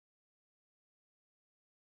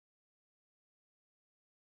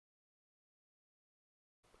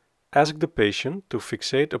ask the patient to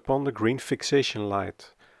fixate upon the green fixation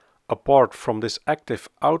light. Apart from this active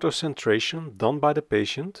auto-centration done by the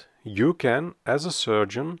patient, you can, as a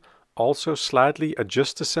surgeon, also slightly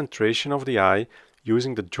adjust the centration of the eye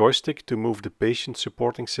using the joystick to move the patient's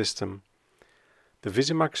supporting system. The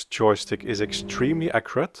VisiMax joystick is extremely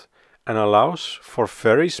accurate and allows for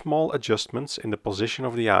very small adjustments in the position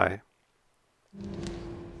of the eye.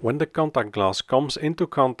 When the contact glass comes into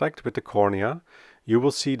contact with the cornea, you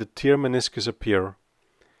will see the tear meniscus appear.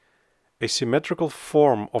 A symmetrical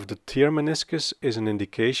form of the tear meniscus is an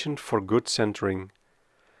indication for good centering.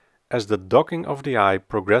 As the docking of the eye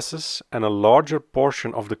progresses and a larger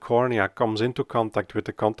portion of the cornea comes into contact with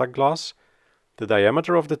the contact glass, the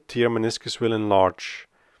diameter of the tear meniscus will enlarge.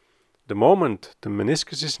 The moment the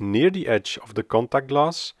meniscus is near the edge of the contact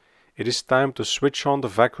glass, it is time to switch on the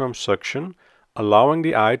vacuum suction, allowing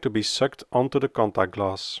the eye to be sucked onto the contact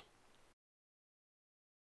glass.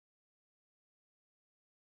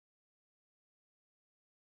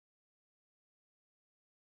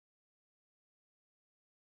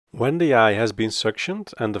 When the eye has been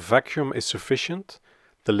suctioned and the vacuum is sufficient,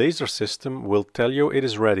 the laser system will tell you it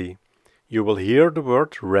is ready. You will hear the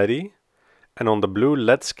word ready, and on the blue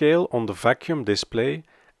LED scale on the vacuum display,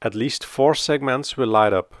 at least 4 segments will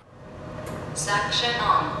light up. Suction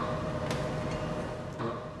on.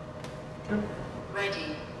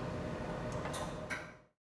 Ready.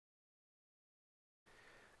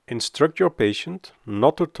 Instruct your patient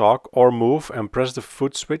not to talk or move and press the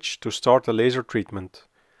foot switch to start the laser treatment.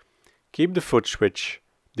 Keep the foot switch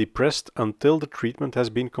depressed until the treatment has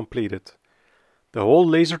been completed. The whole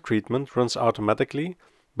laser treatment runs automatically,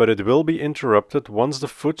 but it will be interrupted once the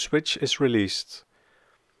foot switch is released.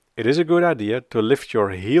 It is a good idea to lift your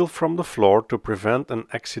heel from the floor to prevent an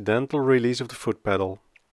accidental release of the foot pedal.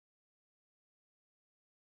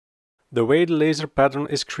 The way the laser pattern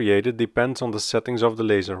is created depends on the settings of the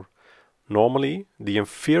laser. Normally, the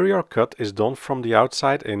inferior cut is done from the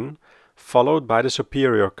outside in, followed by the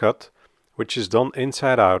superior cut, which is done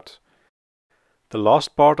inside out. The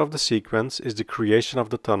last part of the sequence is the creation of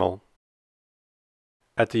the tunnel.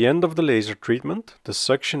 At the end of the laser treatment, the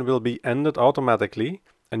suction will be ended automatically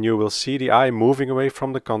and you will see the eye moving away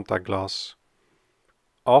from the contact glass.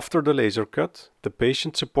 After the laser cut, the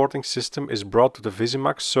patient supporting system is brought to the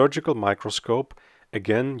VisiMax surgical microscope,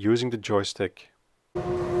 again using the joystick.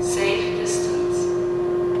 Safe distance.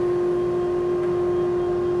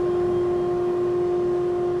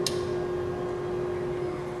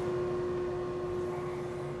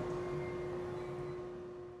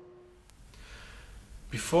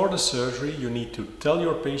 Before the surgery, you need to tell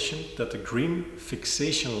your patient that the green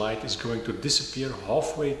fixation light is going to disappear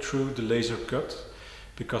halfway through the laser cut,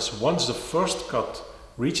 because once the first cut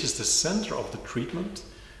reaches the center of the treatment,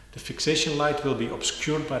 the fixation light will be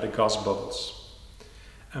obscured by the gas bubbles.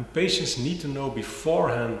 And patients need to know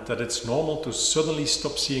beforehand that it's normal to suddenly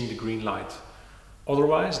stop seeing the green light.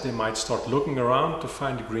 Otherwise, they might start looking around to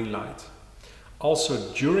find the green light.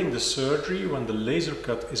 Also, during the surgery, when the laser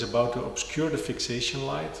cut is about to obscure the fixation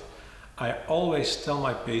light, I always tell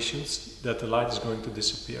my patients that the light is going to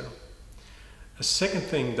disappear. A second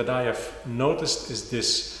thing that I have noticed is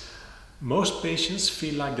this. Most patients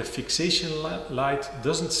feel like the fixation light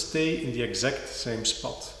doesn't stay in the exact same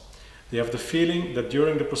spot. They have the feeling that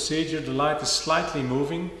during the procedure the light is slightly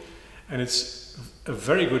moving, and it's a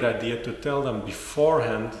very good idea to tell them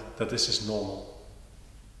beforehand that this is normal.